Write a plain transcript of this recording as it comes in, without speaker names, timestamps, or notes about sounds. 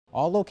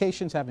All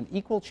locations have an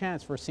equal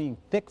chance for seeing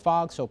thick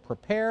fog, so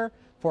prepare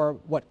for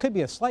what could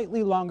be a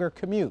slightly longer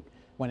commute.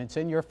 When it's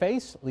in your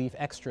face, leave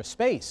extra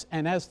space.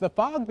 And as the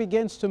fog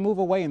begins to move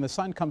away and the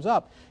sun comes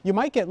up, you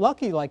might get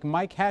lucky like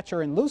Mike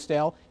Hatcher in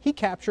Loosedale. He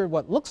captured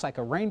what looks like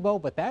a rainbow,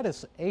 but that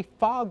is a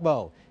fog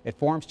bow. It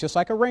forms just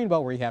like a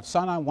rainbow where you have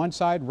sun on one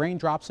side,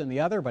 raindrops in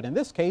the other. But in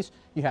this case,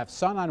 you have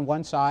sun on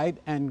one side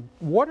and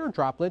water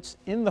droplets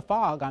in the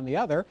fog on the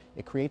other.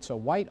 It creates a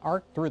white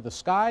arc through the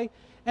sky.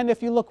 And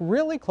if you look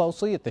really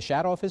closely at the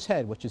shadow of his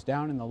head, which is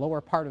down in the lower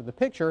part of the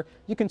picture,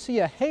 you can see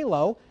a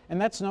halo, and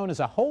that's known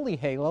as a holy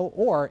halo,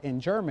 or in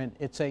German,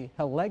 it's a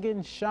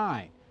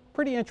Heiligenschein.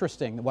 Pretty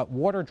interesting what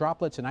water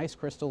droplets and ice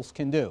crystals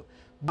can do.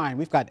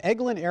 We've got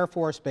Eglin Air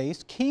Force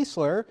Base,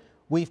 Keesler,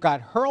 we've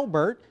got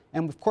Hurlburt,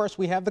 and of course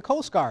we have the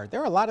Coast Guard. There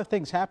are a lot of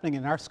things happening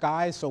in our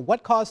skies, so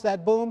what caused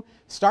that boom?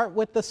 Start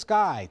with the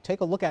sky.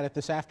 Take a look at it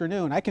this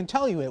afternoon. I can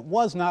tell you it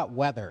was not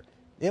weather.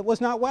 It was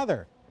not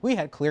weather. We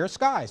had clear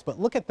skies, but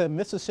look at the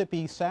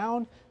Mississippi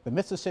Sound, the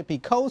Mississippi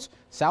coast,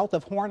 south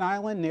of Horn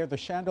Island near the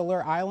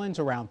Chandeleur Islands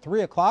around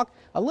 3 o'clock.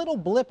 A little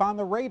blip on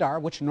the radar,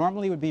 which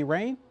normally would be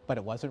rain, but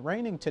it wasn't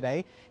raining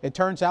today. It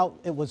turns out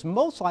it was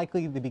most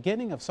likely the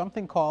beginning of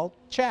something called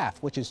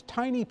chaff, which is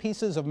tiny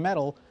pieces of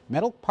metal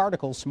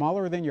particles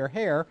smaller than your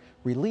hair,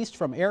 released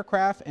from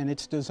aircraft, and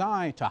it's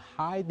designed to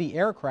hide the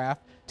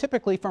aircraft,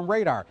 typically from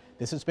radar.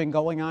 This has been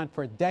going on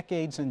for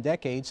decades and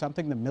decades,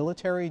 something the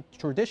military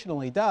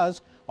traditionally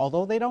does,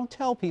 although they don't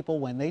tell people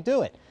when they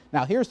do it.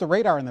 Now here's the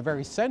radar in the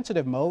very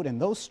sensitive mode, and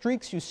those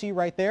streaks you see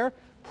right there,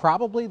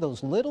 probably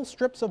those little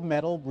strips of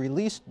metal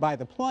released by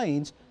the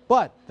planes,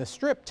 but the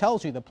strip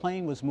tells you the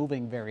plane was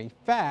moving very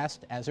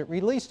fast as it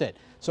released it.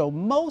 So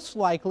most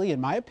likely,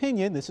 in my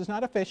opinion, this is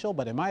not official,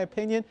 but in my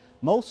opinion,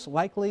 most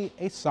likely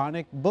a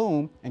sonic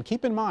boom. And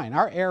keep in mind,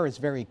 our air is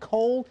very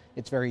cold,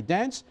 it's very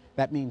dense.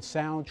 That means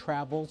sound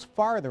travels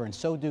farther, and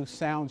so do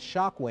sound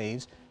shock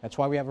waves. That's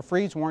why we have a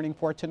freeze warning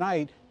for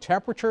tonight.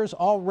 Temperatures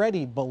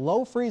already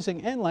below freezing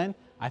inland.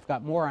 I've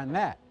got more on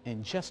that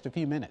in just a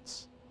few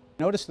minutes.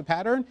 Notice the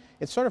pattern?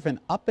 It's sort of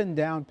an up and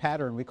down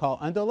pattern we call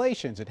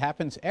undulations. It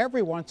happens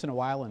every once in a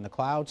while in the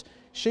clouds.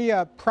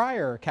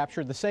 Pryor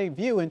captured the same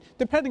view, and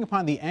depending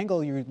upon the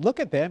angle you look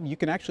at them, you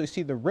can actually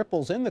see the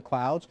ripples in the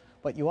clouds,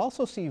 but you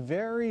also see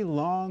very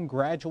long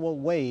gradual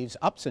waves,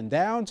 ups and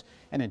downs.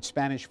 And in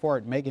Spanish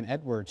Fort, Megan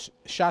Edwards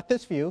shot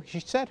this view. She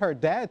said her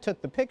dad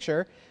took the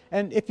picture,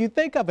 and if you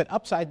think of it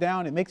upside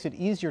down, it makes it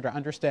easier to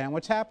understand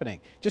what's happening.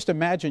 Just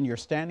imagine you're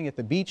standing at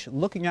the beach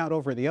looking out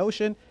over the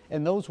ocean,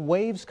 and those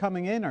waves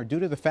coming in are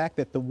due to the fact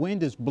that the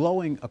wind is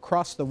blowing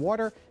across the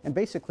water and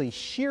basically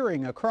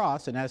shearing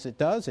across, and as it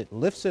does, it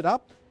lifts it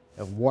up.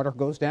 The water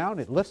goes down,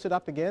 it lifts it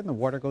up again, the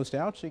water goes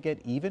down, so you get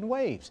even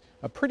waves.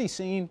 A pretty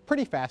scene,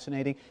 pretty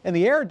fascinating, and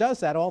the air does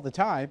that all the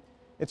time.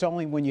 It's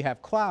only when you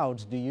have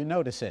clouds do you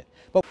notice it.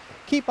 But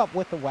keep up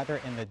with the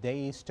weather in the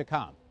days to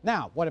come.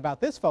 Now, what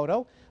about this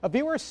photo? A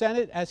viewer sent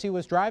it as he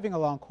was driving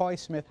along Coy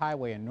Smith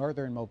Highway in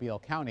northern Mobile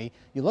County.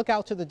 You look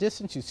out to the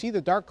distance, you see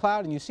the dark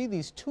cloud, and you see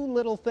these two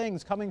little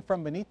things coming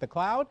from beneath the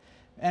cloud.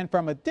 And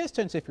from a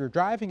distance, if you're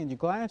driving and you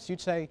glance,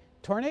 you'd say,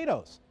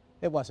 tornadoes.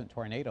 It wasn't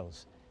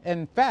tornadoes.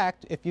 In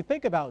fact, if you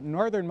think about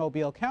northern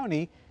Mobile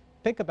County,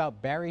 think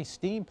about Barry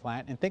Steam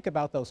Plant and think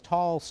about those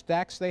tall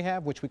stacks they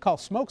have, which we call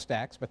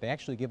smokestacks, but they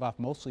actually give off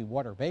mostly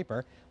water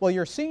vapor. Well,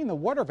 you're seeing the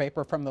water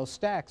vapor from those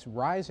stacks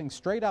rising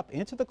straight up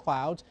into the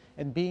clouds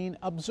and being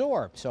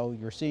absorbed. So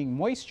you're seeing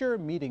moisture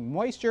meeting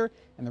moisture,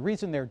 and the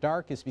reason they're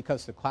dark is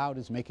because the cloud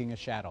is making a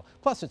shadow.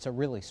 Plus, it's a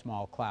really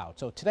small cloud.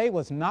 So today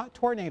was not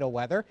tornado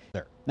weather.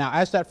 Now,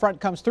 as that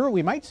front comes through,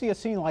 we might see a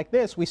scene like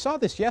this. We saw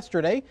this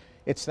yesterday.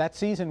 It's that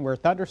season where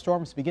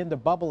thunderstorms begin to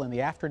bubble in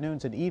the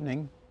afternoons and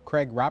evening.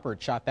 Craig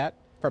Roberts shot that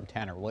from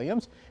Tanner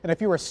Williams. And if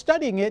you were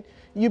studying it,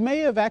 you may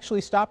have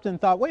actually stopped and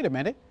thought, wait a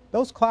minute,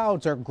 those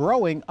clouds are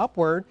growing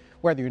upward,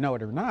 whether you know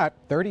it or not,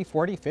 30,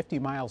 40, 50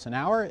 miles an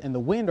hour, and the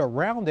wind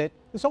around it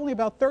is only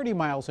about 30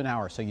 miles an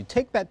hour. So you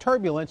take that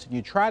turbulence and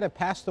you try to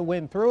pass the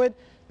wind through it.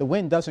 The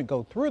wind doesn't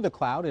go through the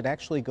cloud, it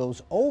actually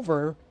goes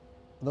over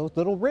those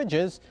little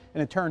ridges,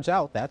 and it turns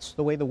out that's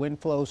the way the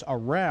wind flows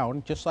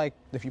around. Just like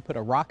if you put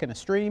a rock in a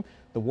stream,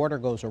 the water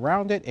goes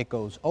around it, it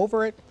goes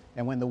over it,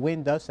 and when the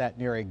wind does that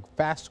near a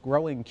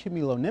fast-growing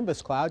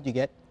cumulonimbus cloud, you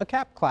get a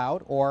cap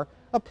cloud or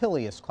a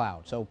pileus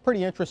cloud. So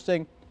pretty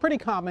interesting, pretty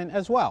common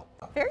as well.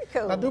 Very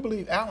cool. I do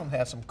believe Alan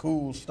has some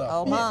cool stuff.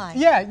 Oh my.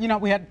 Yeah, you know,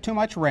 we had too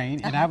much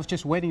rain, and I was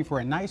just waiting for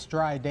a nice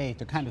dry day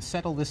to kind of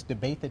settle this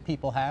debate that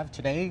people have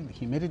today. The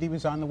humidity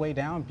was on the way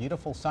down,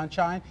 beautiful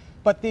sunshine,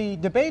 but the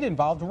debate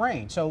involved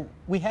rain, so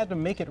we had to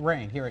make it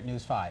rain here at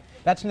News 5.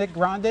 That's Nick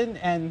Grondin,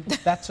 and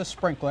that's a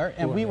sprinkler,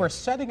 and we were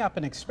setting up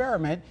an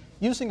experiment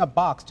using a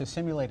box to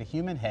simulate a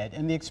human head,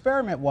 and the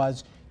experiment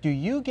was, do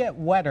you get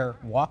wetter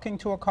walking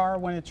to a car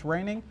when it's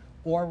raining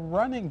or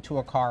running to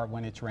a car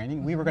when it's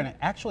raining? We were going to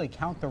actually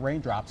count the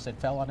raindrops that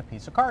fell on a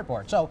piece of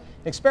cardboard. So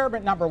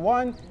experiment number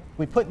one,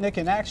 we put Nick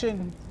in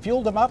action,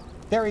 fueled him up,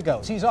 there he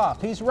goes. He's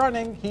off, he's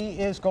running, he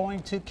is going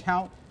to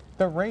count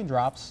the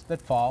raindrops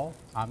that fall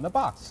on the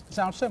box.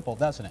 Sounds simple,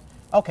 doesn't it?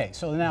 Okay,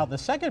 so now the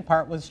second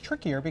part was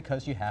trickier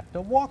because you have to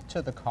walk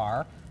to the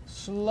car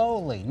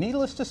slowly.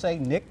 Needless to say,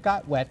 Nick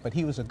got wet, but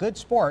he was a good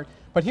sport.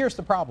 But here's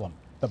the problem.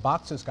 The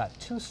boxes got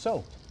too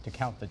soaked to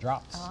count the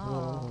drops.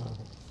 Oh.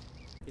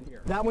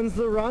 That one's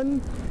the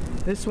run,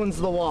 this one's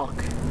the walk.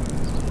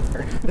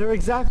 They're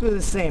exactly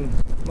the same,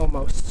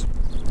 almost.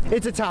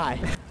 It's a tie.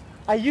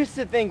 I used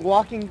to think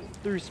walking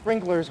through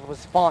sprinklers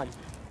was fun.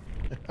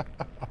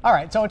 All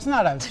right, so it's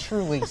not a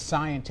truly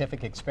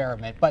scientific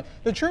experiment, but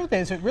the truth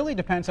is it really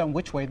depends on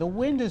which way the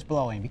wind is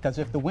blowing, because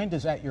if the wind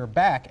is at your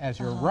back as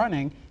you're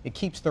running, it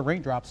keeps the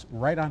raindrops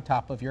right on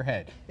top of your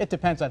head. It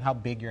depends on how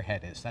big your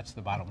head is. That's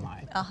the bottom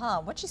line.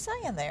 What you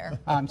saying there?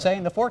 I'm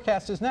saying the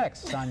forecast is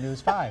next on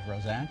News 5,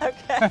 Roseanne.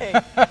 Okay.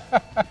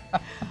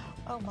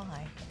 Oh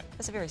my,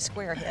 that's a very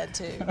square head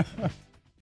too.